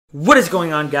What is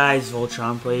going on, guys?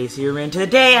 Voltron Plays here, and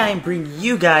today I am bringing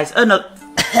you guys another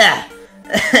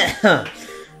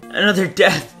another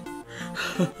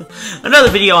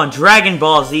video on Dragon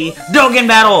Ball Z Dokkan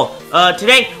Battle.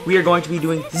 Today we are going to be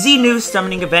doing the new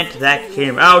summoning event that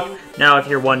came out. Now, if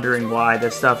you're wondering why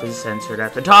this stuff is censored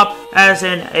at the top, as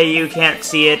in you can't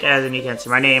see it, as in you can't see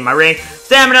my name, my rank,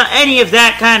 stamina, any of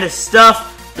that kind of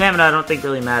stuff. Stamina I don't think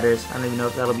really matters. I don't even know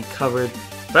if that'll be covered.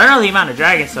 But I know the amount of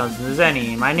Dragon Stones and there's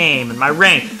any, my name, and my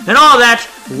rank, and all that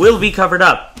will be covered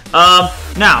up.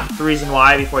 Now, the reason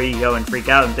why, before you go and freak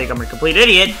out and think I'm a complete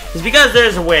idiot, is because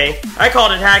there's a way. I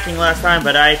called it hacking last time,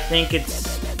 but I think it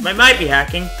might be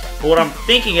hacking. But what I'm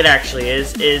thinking it actually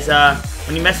is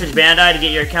when you message Bandai to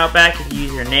get your account back, if you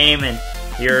use your name and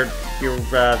your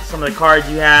some of the cards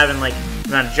you have and like the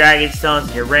amount of Dragon Stones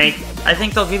and your rank, I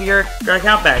think they'll give your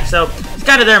account back. So it's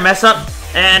kind of their mess up.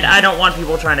 And I don't want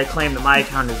people trying to claim that my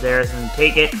account is theirs and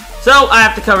take it. So I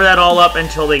have to cover that all up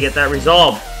until they get that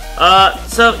resolved.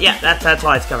 So yeah, that's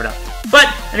why it's covered up. But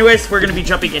anyways, we're going to be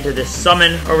jumping into this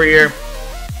summon over here.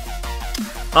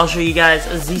 I'll show you guys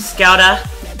the Scouta.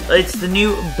 It's the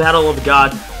new Battle of the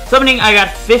Gods. Summoning, I got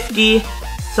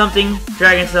 50-something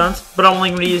Dragon Stones, but I'm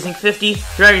only going to be using 50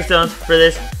 Dragon Stones for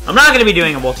this. I'm not going to be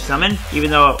doing a multi-summon, even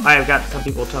though I've got some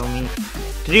people telling me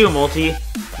to do a multi.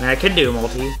 I mean, I could do a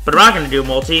multi, but I'm not going to do a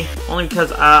multi, only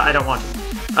because I don't want to.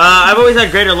 I've always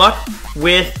had greater luck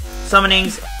with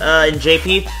summonings in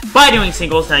JP by doing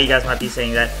singles. Now, you guys might be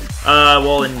saying that,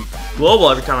 well, in Global,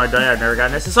 every time I've done it, I've never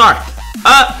gotten SSR.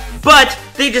 But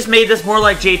they just made this more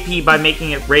like JP by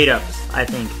making it rate ups, I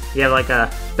think. You have, like,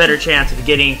 a better chance of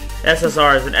getting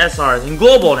SSRs and SRs in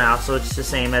Global now, so it's the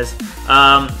same as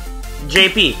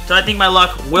JP. So I think my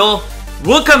luck will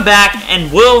come back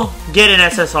and we'll get an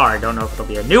SSR. I don't know if it'll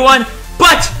be a new one,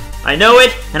 but I know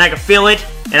it and I can feel it,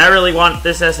 and I really want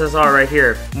this SSR right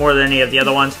here more than any of the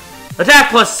other ones. Attack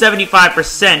plus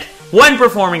 75% when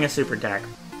performing a super attack.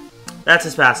 That's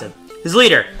his passive. His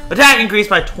leader, attack increased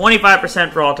by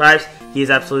 25% for all types. He is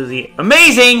absolutely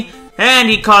amazing, and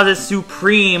he causes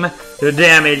supreme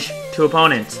damage to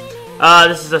opponents.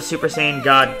 This is a Super Saiyan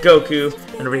God Goku,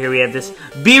 and over here we have this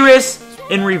Beerus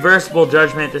in reversible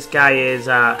judgment. This guy is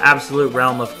absolute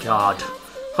realm of God.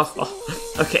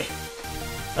 Okay.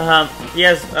 He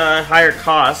has higher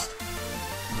cost. I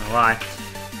don't know why.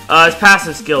 His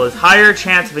passive skill is higher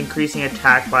chance of increasing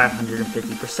attack by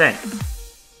 150%.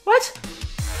 What?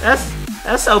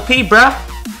 That's OP, bruh.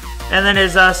 And then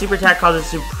his super attack causes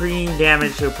supreme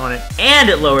damage to opponent, and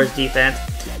it lowers defense.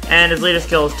 And his latest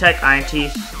skill is Tech INT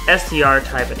STR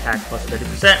type attack plus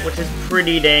 30%, which is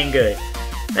pretty dang good.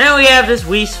 Then we have this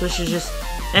Whis, which is just,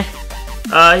 he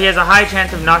has a high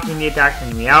chance of knocking the attack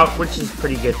enemy out, which is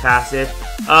pretty good passive.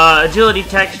 Agility,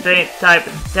 tech, strength, type,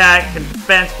 attack, and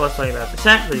defense, plus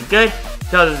 25%, pretty good.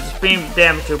 Causes supreme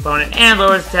damage to opponent and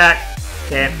lowers attack.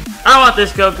 Okay, I don't want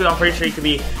this Goku. I'm pretty sure he could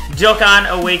be Dokkan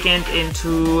awakened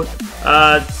into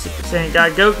Super Saiyan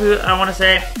God Goku, I want to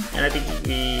say. And I think he could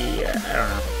be, I don't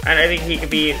know. And I think he could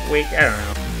be I don't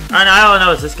know. And all I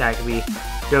know is this guy could be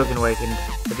Dokkan awakened,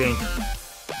 I think.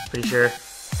 Pretty sure.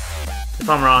 If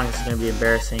I'm wrong, this is going to be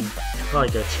embarrassing. I should probably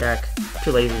go check.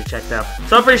 Too lazy to check that.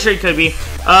 So I'm pretty sure he could be.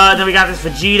 Then we got this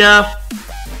Vegeta,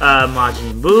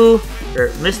 Majin Buu, or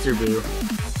Mr. Buu.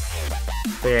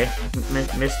 Okay,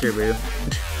 Mr. Buu.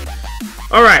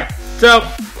 Alright, so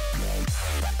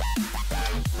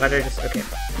okay.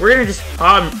 We're going to just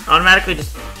automatically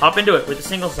just hop into it with a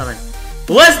single summon.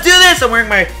 Let's do this! I'm wearing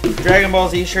my Dragon Ball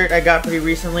Z shirt I got pretty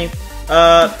recently.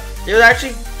 It was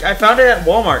actually, I found it at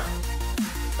Walmart.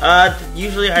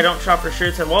 Usually I don't shop for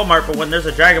shirts at Walmart, but when there's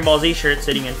a Dragon Ball Z shirt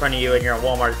sitting in front of you and you're at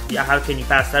Walmart, yeah, how can you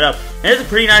pass that up? And it's a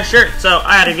pretty nice shirt, so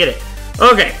I had to get it.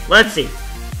 Okay, let's see.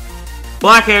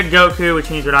 Black-haired Goku, which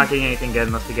means we're not getting anything good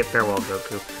unless we get Farewell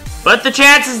Goku. But the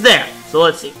chance is there, so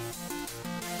let's see.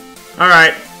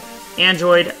 Alright,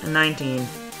 Android 19.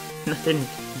 Nothing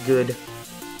good.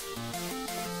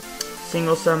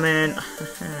 Single summon.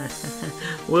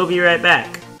 We'll be right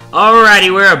back. Alrighty,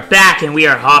 we're back and we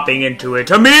are hopping into it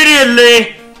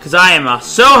immediately! Because I am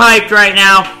so hyped right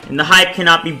now, and the hype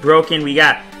cannot be broken. We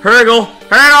got Hercule.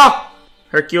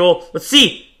 Let's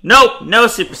see. Nope, no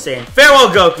Super Saiyan. Farewell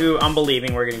Goku. I'm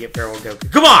believing we're going to get Farewell Goku.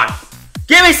 Come on!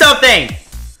 Give me something!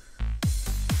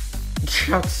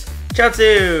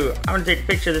 Chaozu! I'm going to take a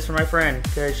picture of this for my friend,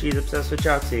 because she's obsessed with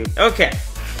Chaozu. Okay.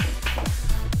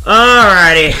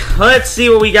 Alrighty, let's see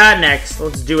what we got next.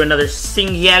 Let's do another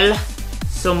single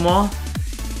summon.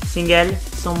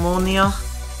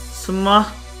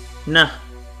 No.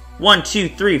 1, 2,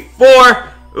 3, 4.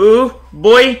 Ooh,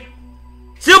 boy.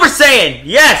 Super Saiyan!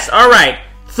 Yes! Alright.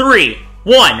 3,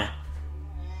 1.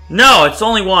 No, it's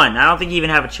only one. I don't think you even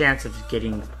have a chance of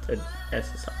getting an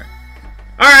SSR.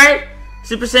 Alright.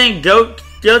 Super Saiyan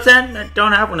Goten. I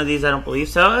don't have one of these, I don't believe,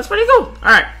 so that's pretty cool.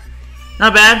 Alright.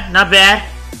 Not bad, not bad.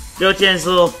 Goten's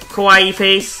little kawaii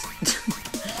face.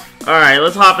 Alright,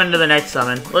 let's hop into the next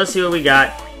summon. Let's see what we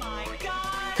got.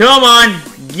 Come on!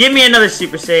 Give me another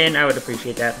Super Saiyan. I would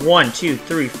appreciate that. 1, 2,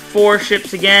 3, 4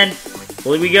 ships again.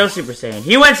 Will we go Super Saiyan?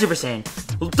 He went Super Saiyan.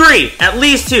 3. At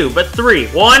least 2, but 3.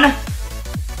 1.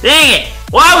 Dang it!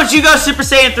 Why would you go Super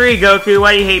Saiyan 3, Goku?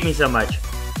 Why do you hate me so much?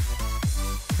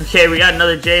 Okay, we got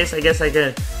another Jace. I guess I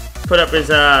could put up his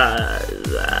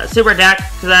super attack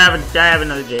because I have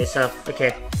another Jace. So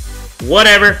okay,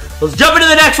 whatever. Let's jump into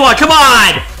the next one. Come on!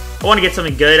 I want to get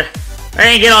something good. I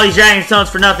didn't get all these Dragon Stones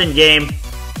for nothing. Game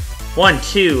 1,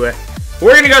 2.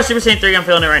 We're gonna go Super Saiyan 3. I'm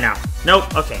feeling it right now.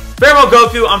 Nope. Okay. Farewell,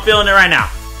 Goku. I'm feeling it right now.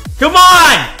 Come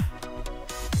on!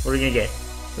 What are we gonna get?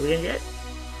 What are we gonna get?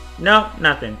 No,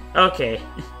 nothing. Okay.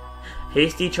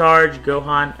 Hasty Charge,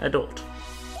 Gohan, Adult.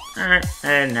 Alright, I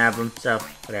didn't have them, so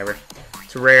whatever.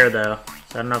 It's rare though,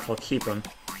 so I don't know if I'll keep them.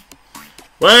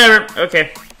 Whatever,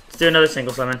 okay. Let's do another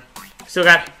single summon. Still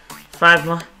got 5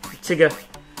 more to go.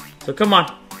 So come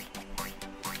on.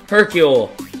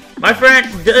 Hercule. My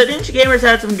friend, the Ninja Gamers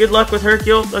had some good luck with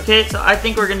Hercule, okay? So I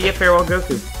think we're gonna get Farewell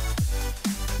Goku.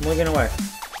 I'm looking away.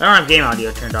 I don't have game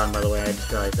audio turned on, by the way. I just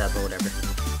realized that, but whatever.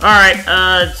 Alright,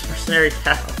 it's Mercenary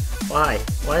Tattle. Why?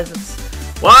 Why is it...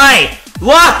 Why?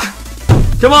 Luck!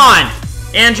 Come on!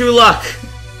 Andrew Luck.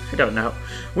 I don't know.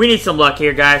 We need some luck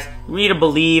here, guys. We need to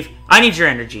believe. I need your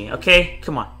energy, okay?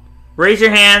 Come on. Raise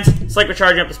your hands. It's like we're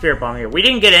charging up the Spirit Bomb here. We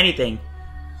didn't get anything.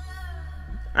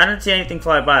 I didn't see anything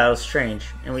fly by. That was strange.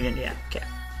 And we didn't... Yeah, okay.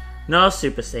 No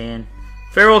Super Saiyan.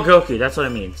 Farewell Goku. That's what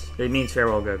it means. It means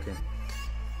Farewell Goku.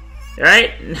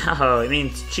 Alright? No, it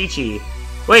means Chi-Chi.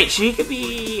 Wait, she could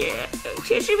be...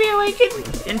 Should she be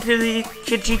awakened into the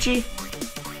Kid Chi-Chi?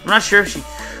 I'm not sure if she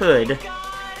could.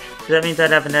 So that means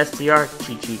I'd have an SDR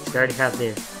Chi-Chi, because I already have the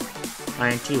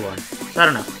INT one. So I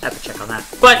don't know. I have to check on that.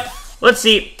 But, let's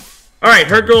see. Alright,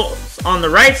 Hercule's on the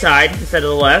right side instead of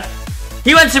the left.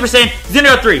 He went Super Saiyan. He's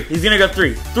gonna go 3. He's gonna go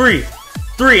 3. 3.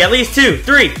 3. At least 2.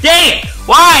 3. Dang it!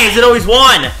 Why is it always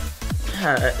 1?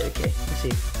 Okay, let's see.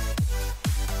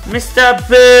 Mr.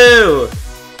 Boo!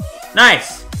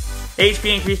 Nice.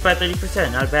 HP increased by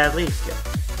 30%. Not a bad lead skill.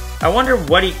 I wonder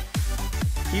what he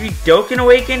be Dokkan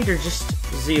awakened or just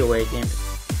Z awakened?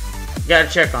 Gotta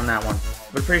check on that one.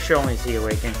 But pretty sure only Z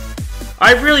awakened.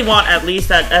 I really want at least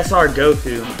that SR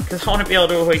Goku, because I want to be able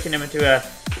to awaken him into that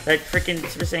freaking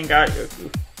Super Saiyan God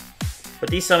Goku. But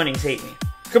these summonings hate me.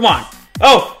 Come on.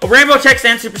 Oh, a Rainbow Text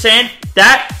and Super Saiyan.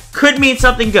 That could mean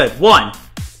something good. 1,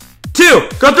 2,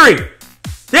 go 3.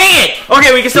 Dang it!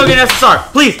 Okay, we can still get an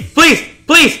SSR. Please, please,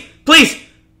 please, please.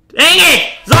 Dang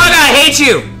it! Zaga, I hate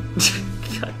you!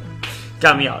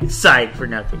 Got me all excited for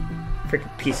nothing.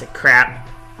 Freaking piece of crap.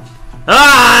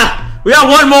 Ah! We got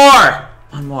one more!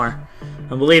 One more.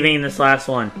 I'm believing in this last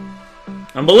one.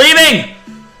 I'm believing!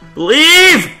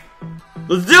 Believe!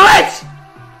 Let's do it!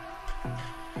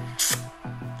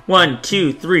 1,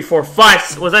 2, 3, 4,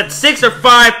 5. Was that 6 or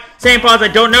 5? Same pause, I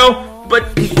don't know.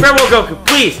 But Farewell Goku,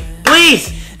 please!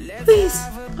 Please! Please!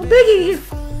 I'm begging you!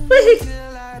 Please!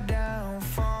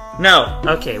 No.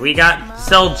 Okay, we got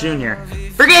Cell Jr.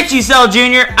 Forget you, Cell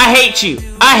Jr. I hate you.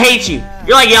 I hate you.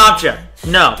 You're like Yamcha.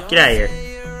 No, get out of here.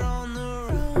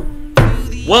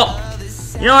 Well,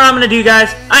 you know what I'm going to do,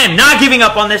 guys? I am not giving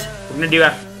up on this. We're going to do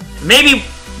maybe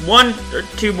 1 or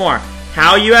 2 more.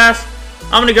 How, you ask?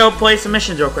 I'm going to go play some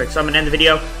missions real quick. So I'm going to end the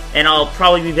video, and I'll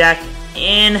probably be back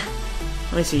in...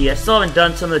 Let me see. I still haven't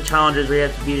done some of the challenges where you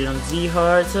have to beat it on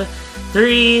Z-Hard. So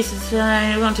 3, it's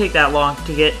going to take that long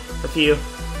to get a few.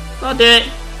 I'll do it.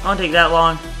 It won't take that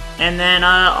long. And then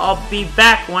I'll be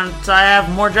back once I have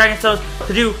more Dragon Stones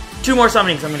to do 2 more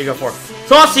summonings I'm going to go for.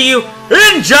 So I'll see you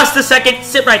in just a second.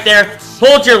 Sit right there.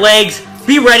 Hold your legs.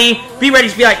 Be ready. Be ready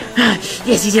to be like,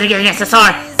 yes, he's going to get an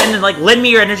SSR. And then, like, lend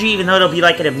me your energy, even though it'll be,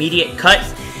 like, an immediate cut.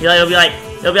 It'll be like,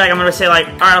 I'm going to say, like,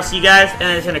 alright, I'll see you guys. And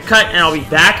then it's going to cut, and I'll be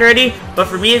back already. But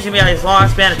for me, it's going to be, like, this long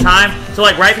span of time. So,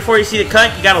 like, right before you see the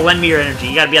cut, you got to lend me your energy.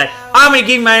 You got to be like, I'm going to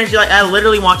give you my energy. Like, I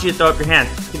literally want you to throw up your hands.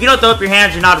 If you don't throw up your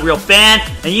hands, you're not a real fan,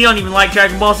 and you don't even like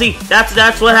Dragon Ball Z.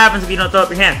 That's what happens if you don't throw up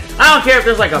your hands. I don't care if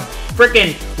there's, like, a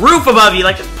freaking roof above you.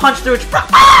 Like, just punch through it.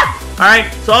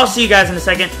 Alright, so I'll see you guys in a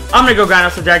second. I'm going to go grind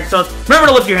out some Dragon Stones. Remember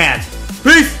to lift your hands.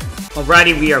 Peace!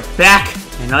 Alrighty, we are back.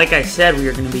 And like I said, we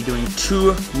are going to be doing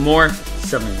 2 more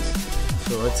summons.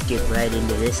 So let's get right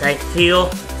into this. I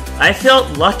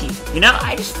felt lucky. You know,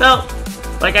 I just felt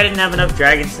like I didn't have enough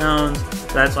Dragon Stones.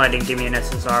 So that's why I didn't give me an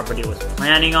SSR, but he was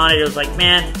planning on it. It was like,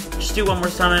 man, just do one more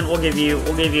summon. We'll give you an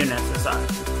SSR.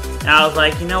 And I was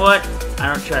like, you know what?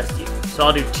 I don't trust you, so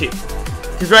I'll do 2.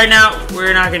 Because right now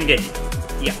we're not gonna get you.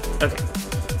 Yeah. Okay.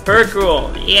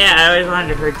 Hercule. Yeah, I always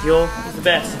wanted Hercule. He's the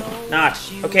best.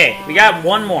 Notch. Okay, we got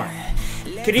one more.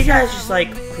 Could you guys just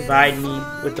like provide me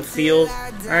with the feels?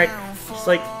 Alright? Just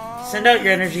like send out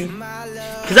your energy.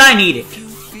 Because I need it.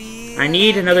 I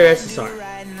need another SSR.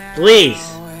 Please.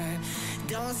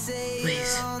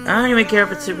 Please. I don't even care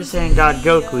if it's Super Saiyan God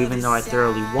Goku, even though I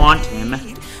thoroughly want him.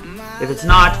 If it's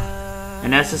not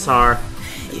an SSR,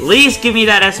 at least give me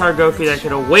that SR Goku that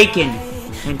could awaken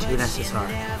into an SSR.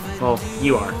 Well,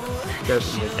 you are.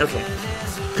 Okay.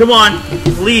 Come on.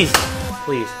 Please.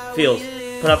 Please. Feels.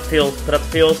 Put up feels. Put up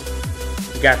feels.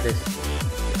 You got this.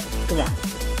 Come on.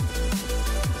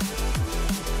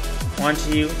 1,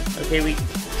 2. Okay, we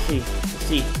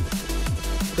see.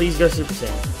 Please go Super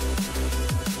Saiyan.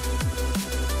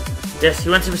 Yes, he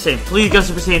went Super Saiyan. Please go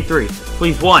Super Saiyan 3.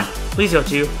 Please 1. Please go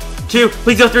 2. 2.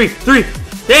 Please go 3. 3.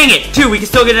 Dang it! 2. We can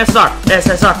still get an SSR.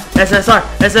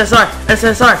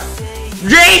 SSR.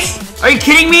 JEICE! Are you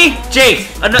kidding me? JEICE.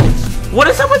 What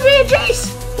is up with me and JEICE?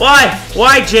 Why?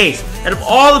 Why JEICE? Out of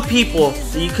all the people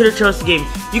that you could have chose to give me,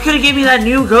 you could have gave me that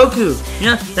new Goku. You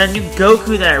know, that new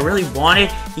Goku that I really wanted.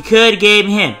 You could have gave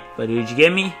me him. But who did you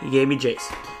give me? You gave me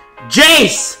JEICE.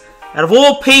 JEICE! Out of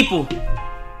all people.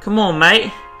 Come on,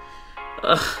 mate.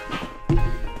 Ugh.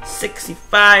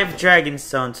 65 Dragon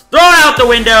Stones. Throw it out the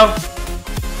window!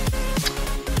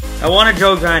 I want to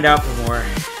Joe grind out for more,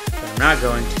 but I'm not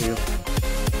going to.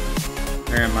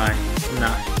 Or am I? I'm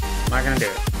not gonna do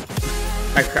it.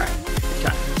 I cry.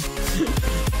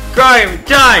 Cry every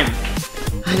time!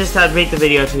 I just had to make the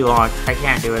video too long. I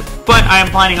can't do it. But I am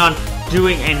planning on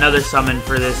doing another summon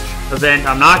for this event.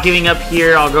 I'm not giving up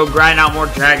here. I'll go grind out more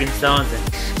Dragon Stones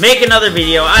and make another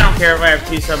video. I don't care if I have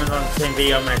 2 summons on the same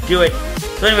video. I'm gonna do it.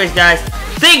 So anyways, guys,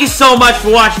 thank you so much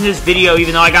for watching this video,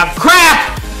 even though I got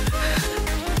crap!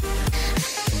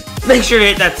 Make sure to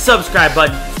hit that subscribe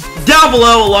button down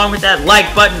below, along with that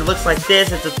like button. It looks like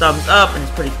this. It's a thumbs up, and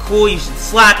it's pretty cool. You should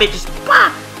slap it. Just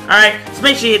bah! Alright, so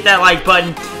make sure you hit that like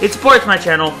button. It supports my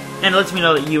channel, and it lets me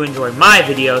know that you enjoy my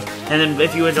videos. And then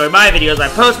if you enjoy my videos, I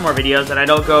post more videos, and I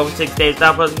don't go 6 days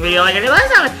without posting a video like I did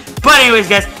last time. But anyways,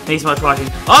 guys, thanks so much for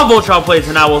watching. I'm Voltron Plays,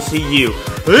 and I will see you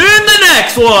in the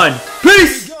next one.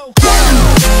 Peace!